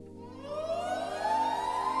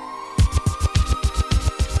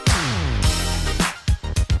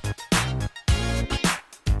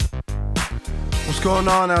going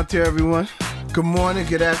on out there, everyone? Good morning,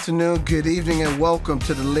 good afternoon, good evening, and welcome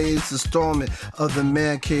to the latest installment of the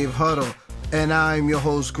Man Cave Huddle. And I'm your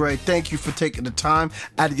host, Greg. Thank you for taking the time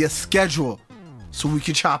out of your schedule so we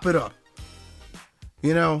can chop it up.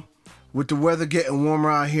 You know, with the weather getting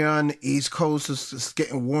warmer out here on the East Coast, it's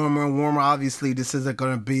getting warmer and warmer. Obviously, this isn't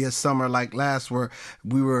going to be a summer like last where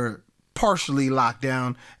we were partially locked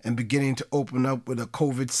down and beginning to open up with a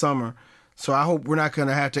COVID summer. So I hope we're not going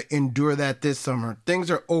to have to endure that this summer. Things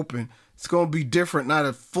are open. It's going to be different, not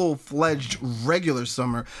a full-fledged regular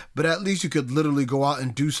summer, but at least you could literally go out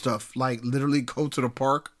and do stuff, like literally go to the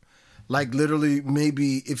park, like literally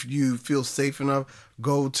maybe if you feel safe enough,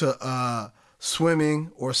 go to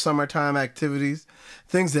swimming or summertime activities,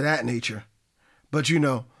 things of that nature. But you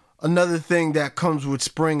know, another thing that comes with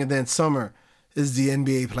spring and then summer is the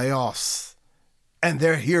NBA playoffs. And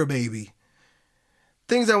they're here, baby.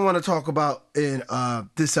 Things I want to talk about in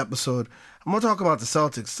this episode. I'm going to talk about the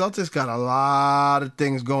Celtics. Celtics got a lot of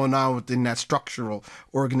things going on within that structural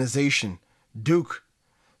organization. Duke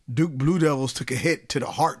Blue Devils took a hit to the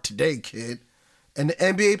heart today, kid. And the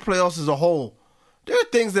NBA playoffs as a whole. There are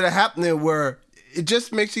things that are happening where it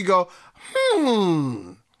just makes you go,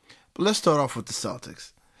 But let's start off with the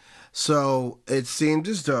Celtics. So it seemed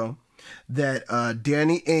as though that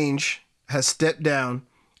Danny Ainge has stepped down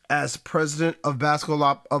as president of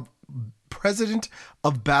basketball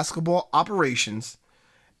operations,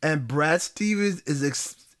 and Brad Stevens is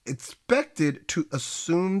expected to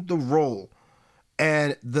assume the role.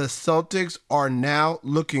 And the Celtics are now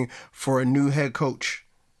looking for a new head coach.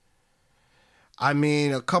 I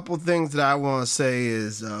mean, a couple things that I want to say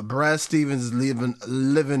is Brad Stevens is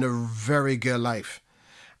living a very good life.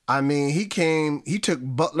 I mean, he took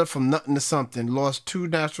Butler from nothing to something, lost 2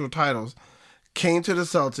 national titles, came to the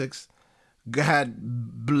Celtics, had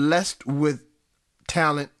blessed with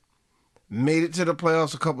talent, made it to the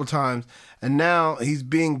playoffs a couple times, and now he's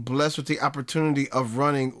being blessed with the opportunity of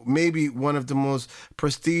running maybe one of the most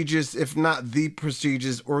prestigious, if not the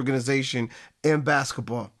prestigious organization in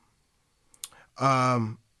basketball.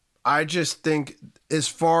 I just think as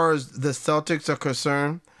far as the Celtics are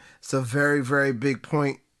concerned, it's a very, very big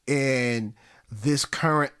point in this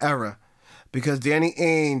current era because Danny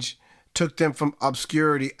Ainge took them from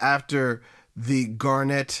obscurity after the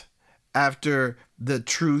Garnett, after the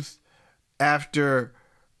Truth, after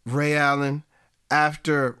Ray Allen,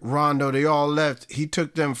 after Rondo. They all left. He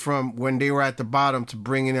took them from when they were at the bottom to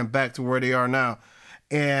bringing them back to where they are now.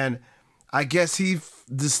 And I guess he's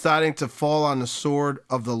deciding to fall on the sword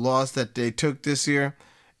of the loss that they took this year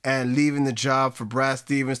and leaving the job for Brad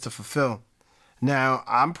Stevens to fulfill. Now,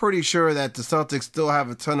 I'm pretty sure that the Celtics still have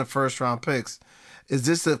a ton of first-round picks. Is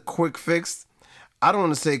this a quick fix? I don't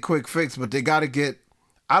want to say quick fix, but they got to get,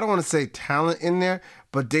 I don't want to say talent in there,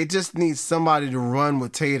 but they just need somebody to run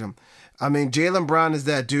with Tatum. I mean, Jaylen Brown is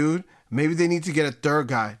that dude. Maybe they need to get a third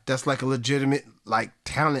guy that's like a legitimate like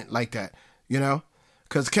talent like that, you know?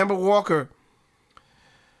 Because Kemba Walker,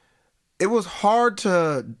 it was hard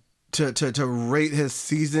to rate his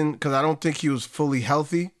season because I don't think he was fully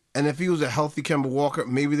healthy. And if he was a healthy Kemba Walker,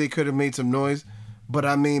 maybe they could have made some noise. But,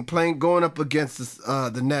 I mean, going up against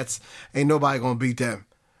the Nets, ain't nobody going to beat them.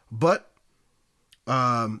 But,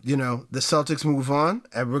 you know, the Celtics move on,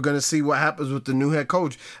 and we're going to see what happens with the new head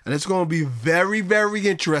coach. And it's going to be very, very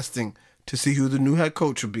interesting to see who the new head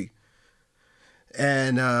coach will be.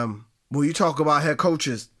 And when you talk about head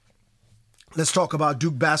coaches, let's talk about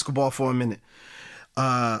Duke basketball for a minute.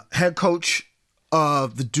 Head coach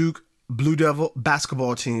of the Duke Blue Devil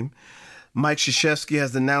basketball team, Mike Krzyzewski,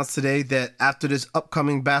 has announced today that after this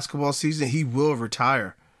upcoming basketball season, he will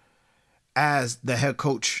retire as the head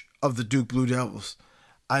coach of the Duke Blue Devils.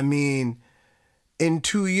 I mean, in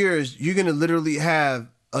 2 years, you're going to literally have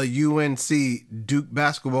a UNC Duke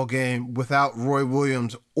basketball game without Roy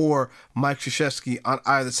Williams or Mike Krzyzewski on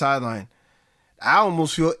either sideline. I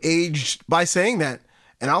almost feel aged by saying that,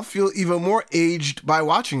 and I'll feel even more aged by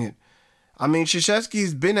watching it. I mean,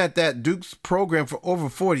 Krzyzewski's been at that Duke's program for over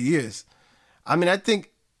 40 years. I mean, I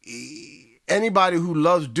think anybody who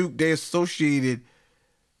loves Duke, they associated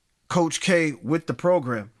Coach K with the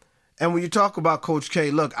program. And when you talk about Coach K,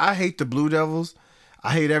 look, I hate the Blue Devils.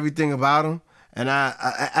 I hate everything about them. And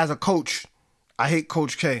I as a coach, I hate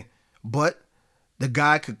Coach K. But the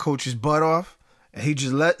guy could coach his butt off, and he's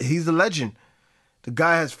a legend. The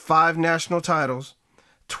guy has 5 national titles,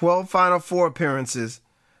 12 Final Four appearances,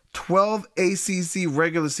 12 ACC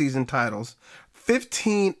regular season titles,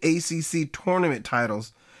 15 ACC tournament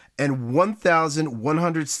titles, and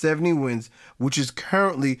 1,170 wins, which is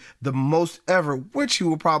currently the most ever, which he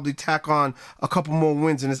will probably tack on a couple more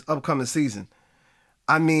wins in this upcoming season.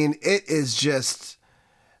 I mean, it is just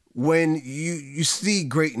when you see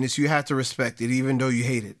greatness, you have to respect it, even though you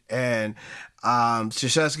hate it. And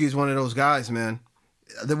Krzyzewski is one of those guys, man.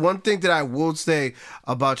 The one thing that I will say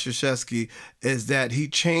about Krzyzewski is that he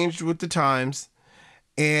changed with the times,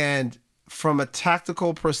 and from a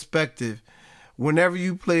tactical perspective, whenever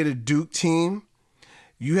you played a Duke team,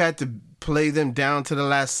 you had to play them down to the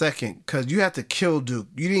last second because you had to kill Duke.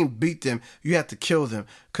 You didn't beat them. You had to kill them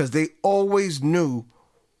because they always knew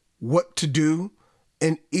what to do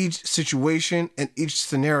in each situation and each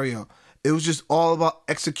scenario. It was just all about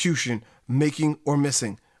execution, making or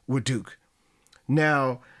missing with Duke.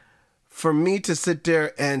 Now, for me to sit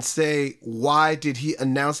there and say, why did he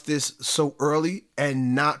announce this so early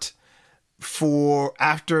and not for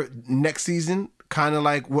after next season, kind of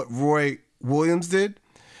like what Roy Williams did?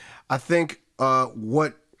 I think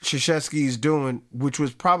what Krzyzewski is doing, which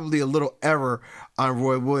was probably a little error on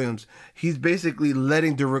Roy Williams, he's basically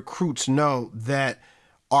letting the recruits know that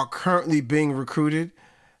are currently being recruited,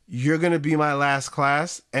 you're going to be my last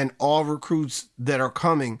class, and all recruits that are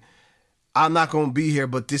coming, I'm not going to be here,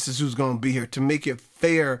 but this is who's going to be here, to make it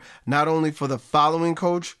fair, not only for the following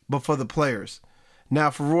coach, but for the players. Now,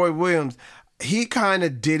 for Roy Williams, he kind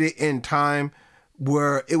of did it in time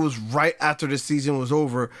where it was right after the season was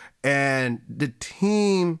over, and the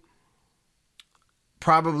team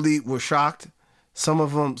probably was shocked.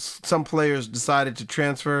 Some players decided to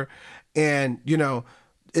transfer, and, you know,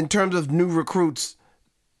 in terms of new recruits,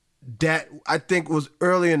 that I think was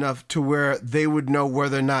early enough to where they would know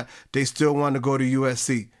whether or not they still want to go to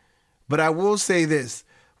USC. But I will say this,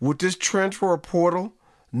 with this transfer portal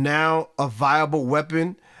now a viable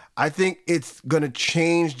weapon, I think it's going to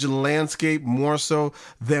change the landscape more so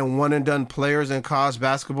than one and done players in college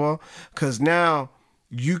basketball, because now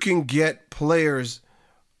you can get players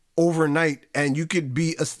overnight and you could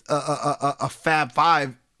be a Fab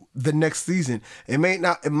Five the next season. It might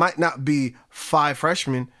not be 5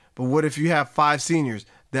 freshmen, but what if you have 5 seniors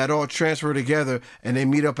that all transfer together and they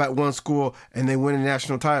meet up at one school and they win a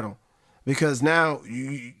national title? Because now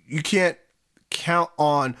you can't count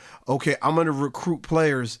on, okay, I'm going to recruit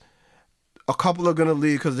players. A couple are going to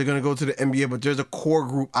leave because they're going to go to the NBA, but there's a core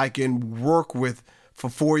group I can work with for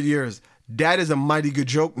 4 years. That is a mighty good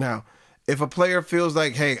joke now. If a player feels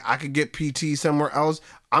like, hey, I could get PT somewhere else,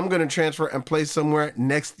 I'm going to transfer and play somewhere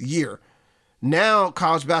next year. Now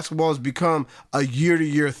college basketball has become a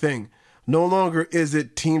year-to-year thing. No longer is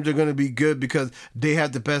it teams are going to be good because they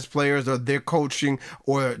have the best players or they're coaching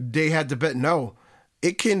or they had the best. No,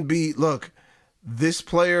 it can be, look, this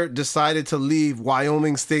player decided to leave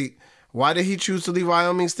Wyoming State. Why did he choose to leave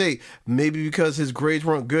Wyoming State? Maybe because his grades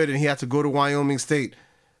weren't good and he had to go to Wyoming State.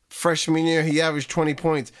 Freshman year, he averaged 20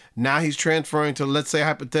 points. Now he's transferring to, let's say,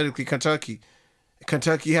 hypothetically, Kentucky.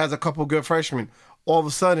 Kentucky has a couple good freshmen. All of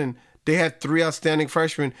a sudden, they had 3 outstanding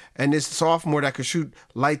freshmen and this sophomore that could shoot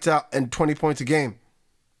lights out and 20 points a game.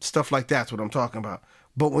 Stuff like that's what I'm talking about.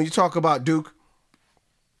 But when you talk about Duke,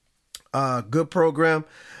 good program,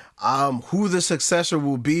 who the successor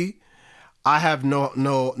will be, I have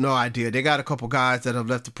no idea. They got a couple guys that have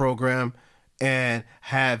left the program and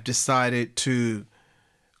have decided to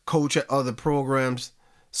coach at other programs.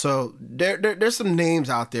 So there's some names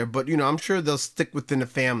out there, but, you know, I'm sure they'll stick within the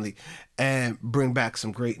family and bring back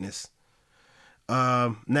some greatness.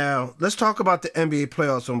 Now, let's talk about the NBA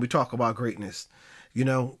playoffs when we talk about greatness. You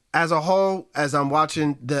know, as a whole, as I'm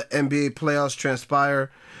watching the NBA playoffs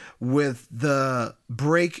transpire with the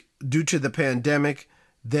break due to the pandemic,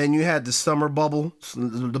 then you had the summer bubble,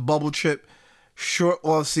 the bubble chip, short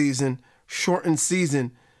off season, shortened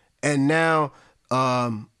season, and now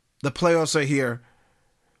the playoffs are here.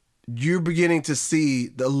 You're beginning to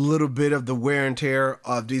see a little bit of the wear and tear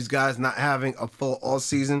of these guys not having a full all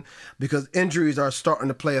season because injuries are starting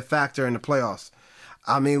to play a factor in the playoffs.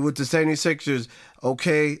 I mean, with the 76ers,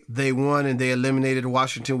 okay, they won and they eliminated the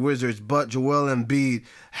Washington Wizards, but Joel Embiid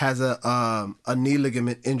has a knee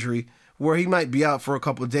ligament injury where he might be out for a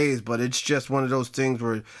couple of days, but it's just one of those things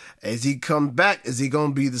where as he comes back, is he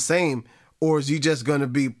going to be the same or is he just going to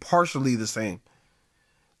be partially the same?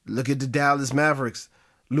 Look at the Dallas Mavericks.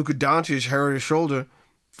 Luka Doncic hurt his shoulder.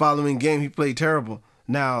 Following game, he played terrible.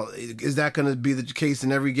 Now, is that going to be the case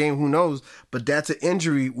in every game? Who knows? But that's an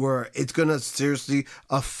injury where it's going to seriously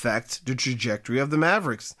affect the trajectory of the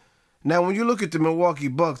Mavericks. Now, when you look at the Milwaukee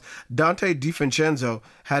Bucks, Dante DiVincenzo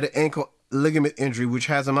had an ankle ligament injury, which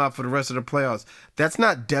has him out for the rest of the playoffs. That's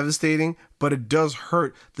not devastating, but it does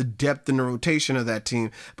hurt the depth and the rotation of that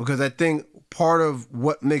team because I think part of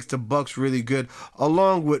what makes the Bucks really good,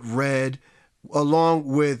 along with Red, along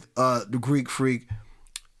with the Greek Freak,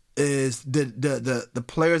 is the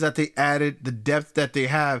players that they added, the depth that they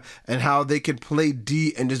have, and how they can play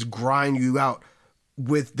D and just grind you out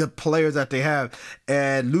with the players that they have.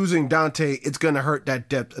 And losing Dante, it's going to hurt that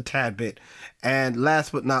depth a tad bit. And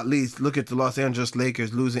last but not least, look at the Los Angeles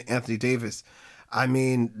Lakers losing Anthony Davis. I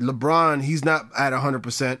mean, LeBron, he's not at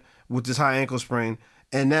 100% with this high ankle sprain.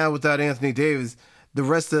 And now without Anthony Davis, the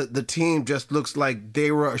rest of the team just looks like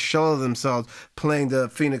they were a shell of themselves playing the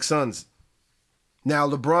Phoenix Suns. Now,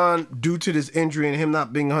 LeBron, due to this injury and him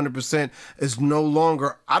not being 100%, is no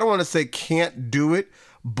longer, I don't want to say can't do it,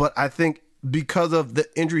 but I think because of the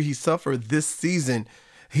injury he suffered this season,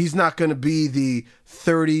 he's not going to be the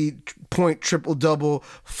 30-point triple-double,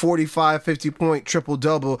 45, 50-point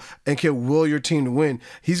triple-double and can will your team to win.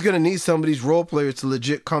 He's going to need some of these role players to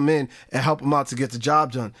legit come in and help him out to get the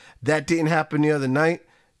job done. That didn't happen the other night.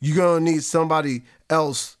 You're going to need somebody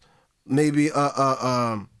else, maybe,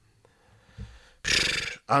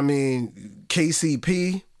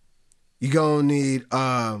 KCP. You're going to need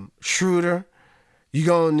Schroeder. You're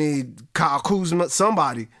going to need Kyle Kuzma,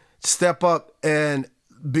 somebody step up and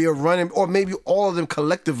be a running, or maybe all of them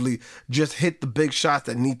collectively just hit the big shots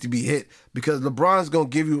that need to be hit, because LeBron's going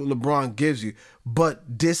to give you what LeBron gives you. But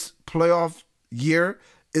this playoff year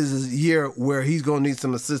is a year where he's going to need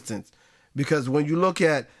some assistance, because when you look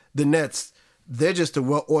at the Nets, they're just a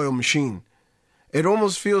well-oiled machine. It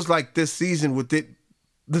almost feels like this season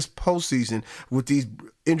this postseason with these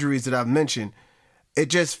injuries that I've mentioned, it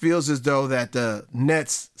just feels as though that the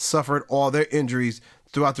Nets suffered all their injuries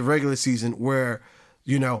throughout the regular season, where,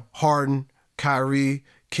 Harden, Kyrie,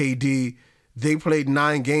 KD, they played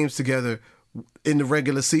 9 games together in the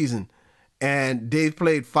regular season, and they've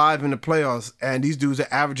played 5 in the playoffs, and these dudes are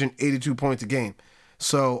averaging 82 points a game.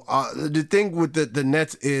 So the thing with the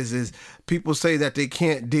Nets is people say that they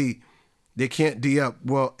can't D. They can't D up.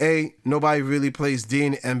 Well, A, nobody really plays D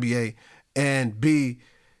in the NBA, and B,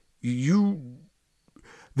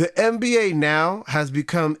 the NBA now has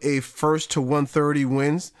become a first to 130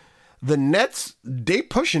 wins. The Nets, they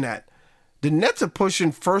pushing that. The Nets are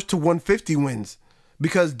pushing first to 150 wins,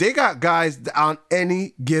 because they got guys that on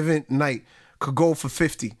any given night could go for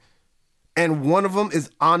 50. And one of them is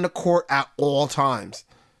on the court at all times.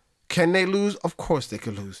 Can they lose? Of course they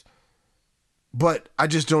could lose. But I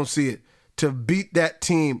just don't see it. To beat that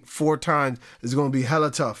team 4 times is going to be hella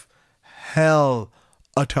tough.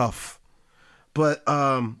 Tough. But,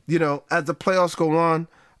 as the playoffs go on,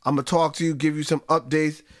 I'm going to talk to you, give you some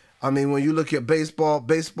updates. When you look at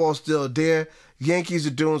baseball's still there. Yankees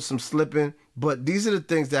are doing some slipping. But these are the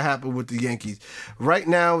things that happen with the Yankees. Right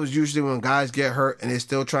now is usually when guys get hurt and they're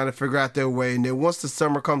still trying to figure out their way. And then once the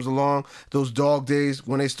summer comes along, those dog days,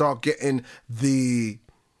 when they start getting the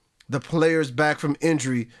players back from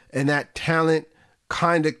injury and that talent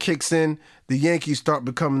kind of kicks in, the Yankees start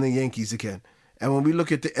becoming the Yankees again. And when we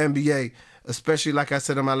look at the NBA, especially like I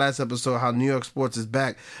said in my last episode, how New York sports is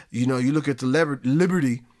back, you look at the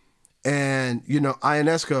Liberty and,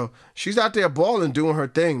 Ionesco, she's out there balling, doing her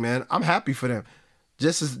thing, man. I'm happy for them.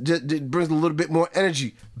 It brings a little bit more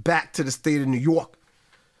energy back to the state of New York.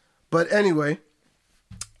 But anyway,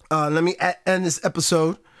 let me end this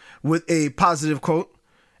episode with a positive quote.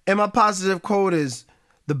 And my positive quote is,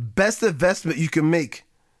 the best investment you can make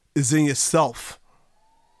is in yourself.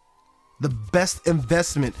 The best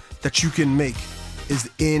investment that you can make is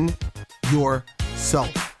in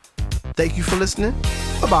yourself. Thank you for listening.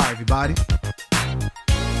 Bye-bye, everybody.